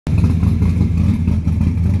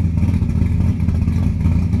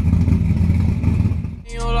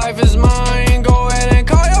life is mine. Go ahead and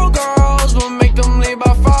call your girls, but make them leave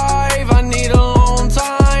by 5. I need a long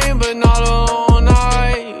time, but not a long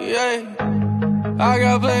night, yeah. I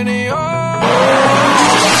got plenty of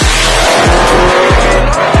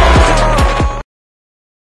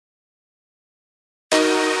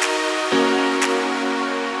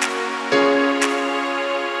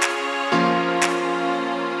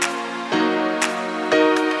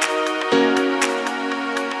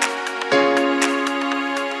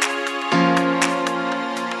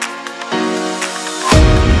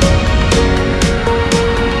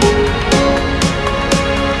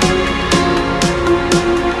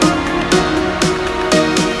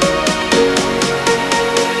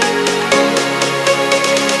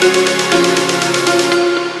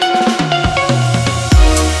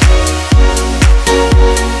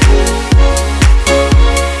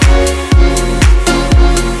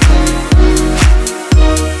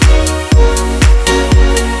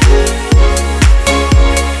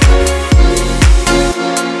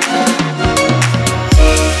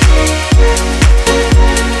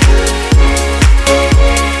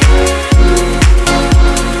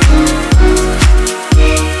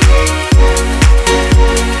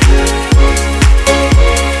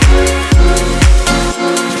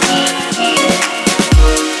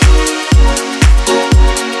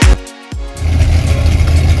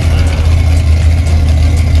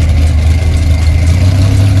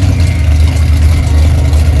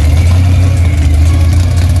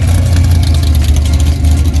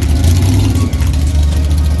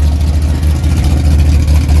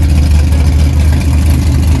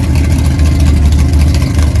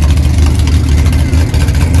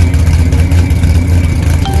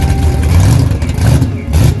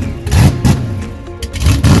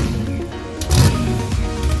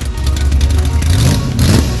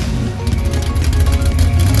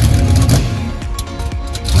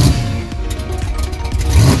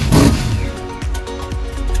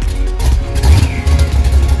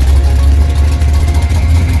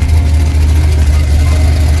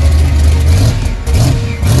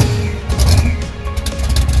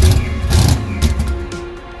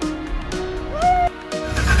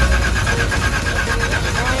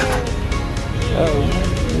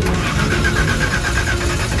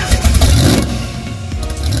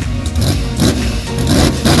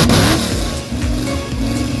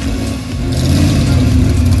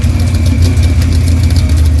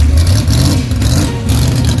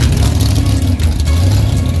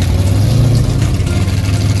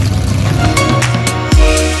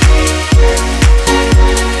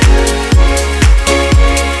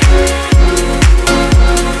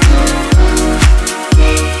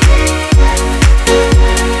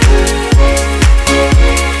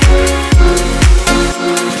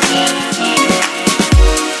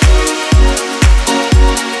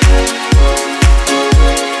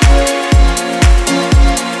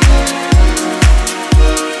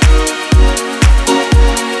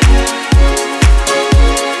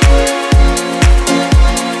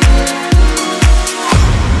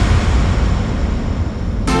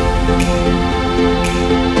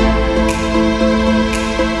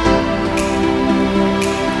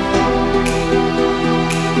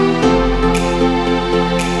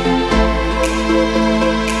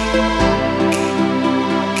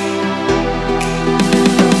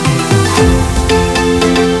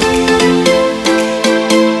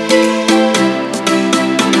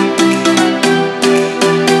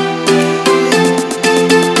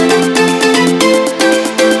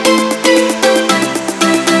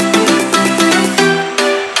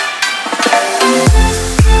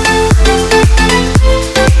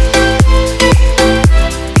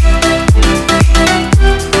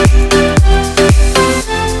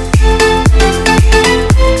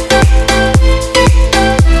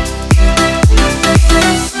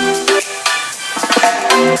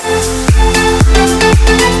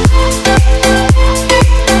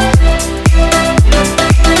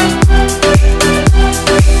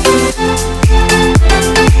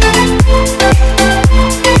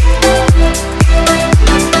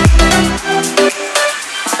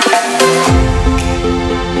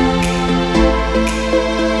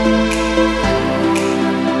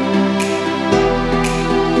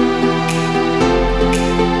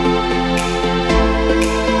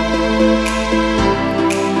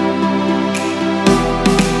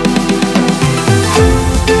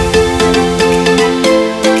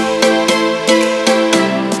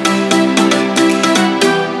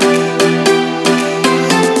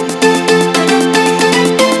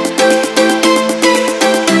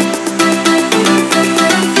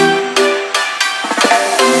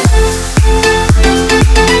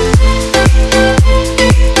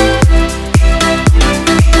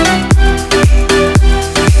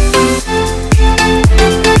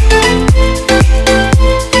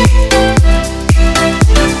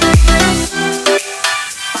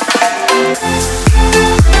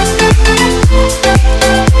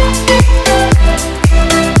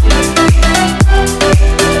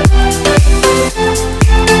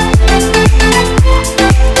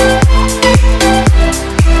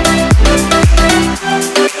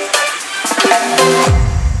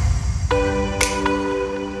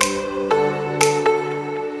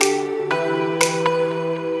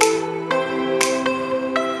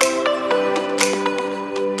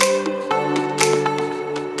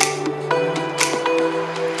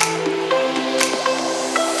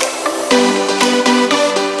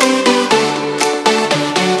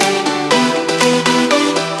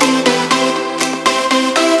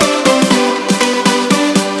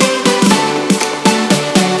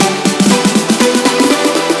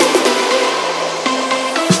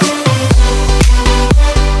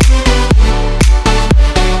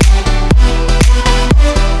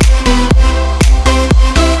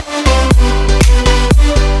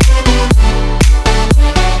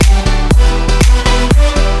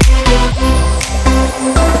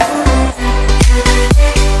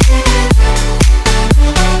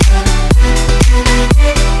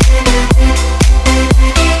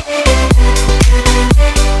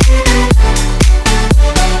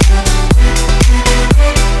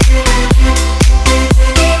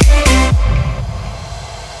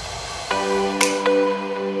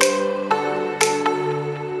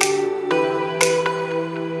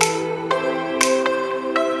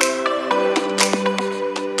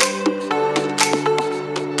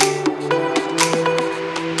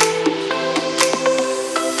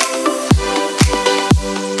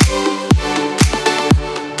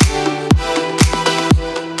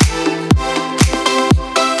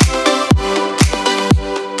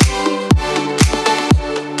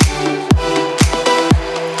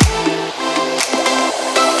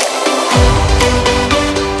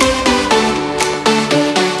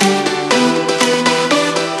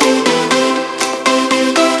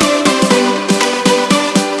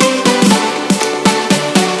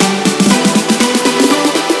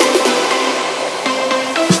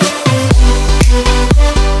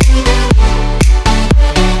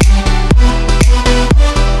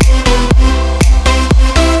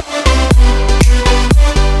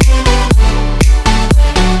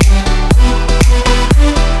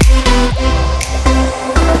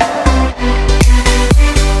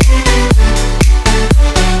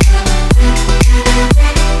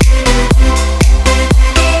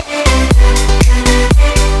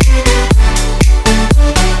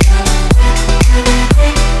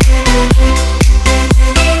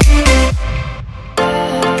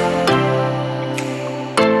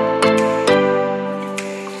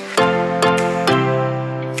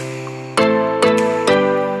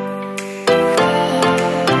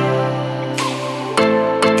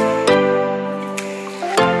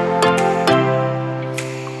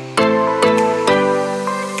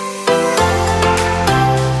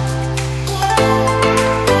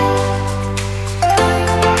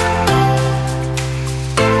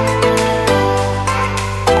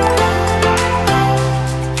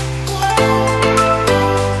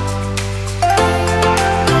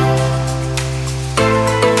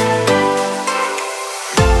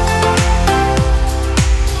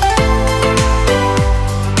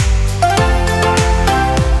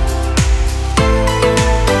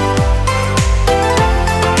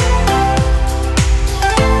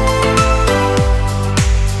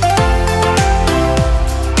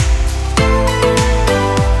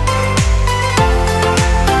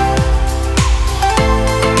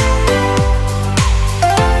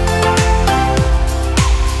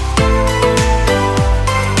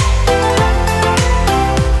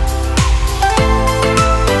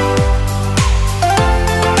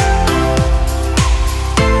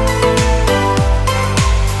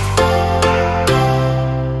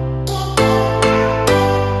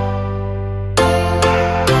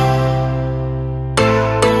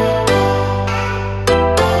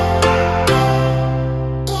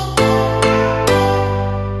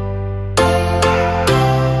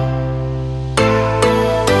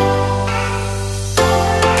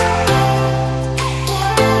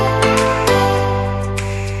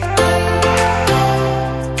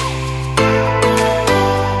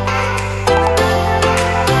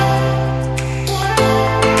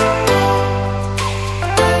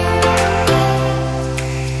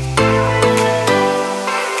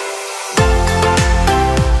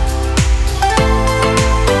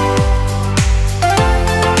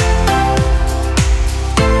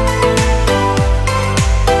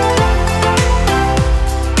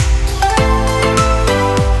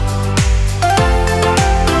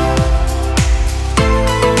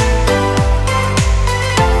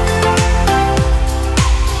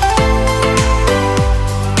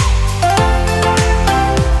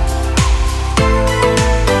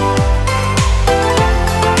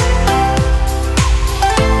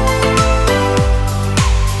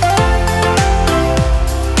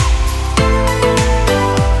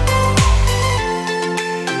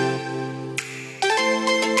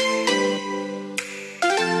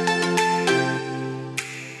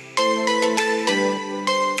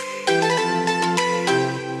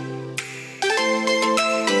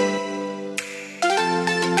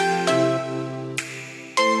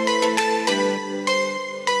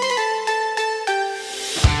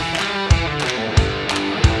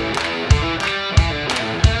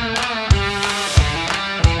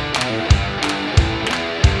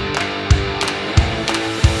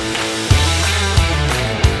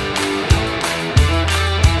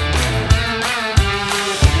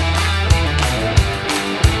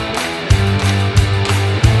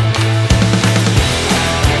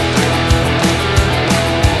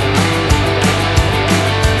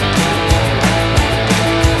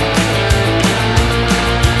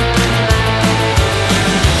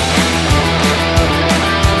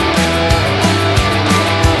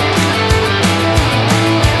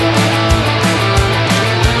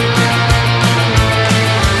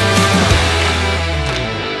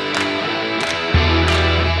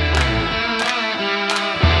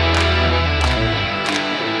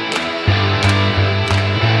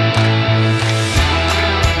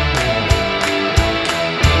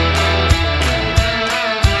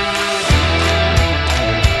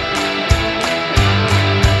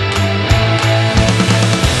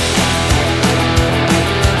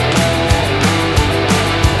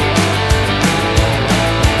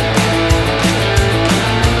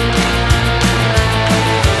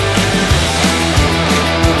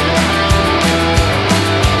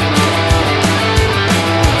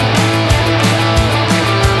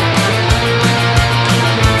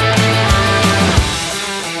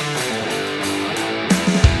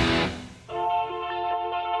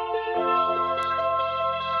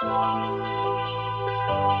Everywhere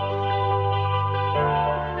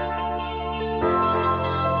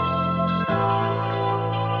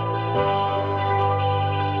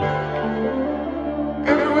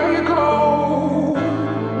you go,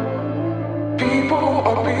 people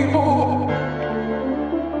are people.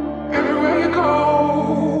 Everywhere you go.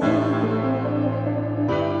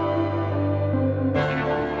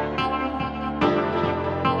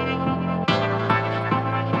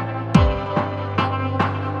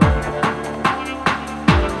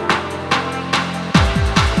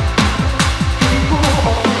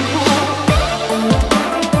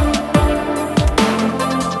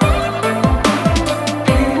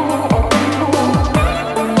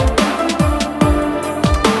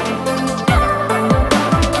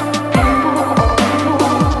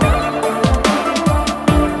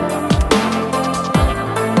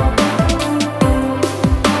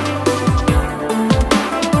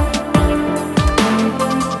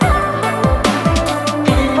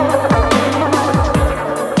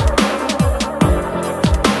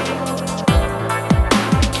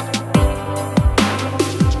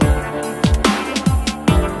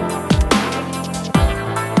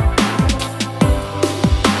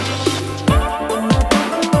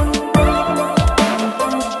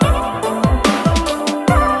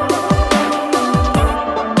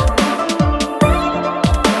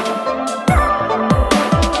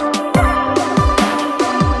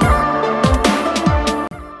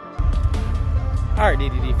 Alright,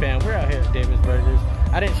 DDD fam, we're out here at Davis Burgers.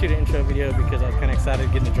 I didn't shoot an intro video because I was kind of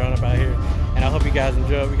excited getting the drone up out here, and I hope you guys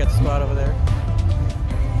enjoy it. We got the squad over there.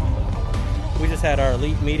 We just had our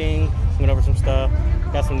elite meeting, went over some stuff.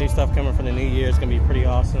 Got some new stuff coming for the new year. It's gonna be pretty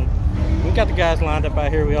awesome. We got the guys lined up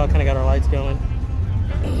out here. We all kind of got our lights going.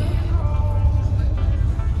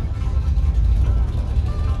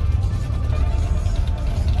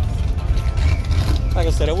 Like I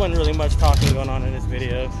said, it wasn't really much talking going on in this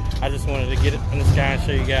video. I just wanted to get in the sky and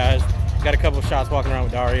show you guys. Got a couple shots walking around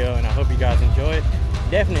with Dario, and I hope you guys enjoy it.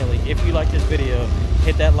 Definitely, if you like this video,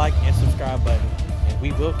 hit that like and subscribe button. And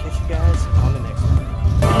we will catch you guys on the next one.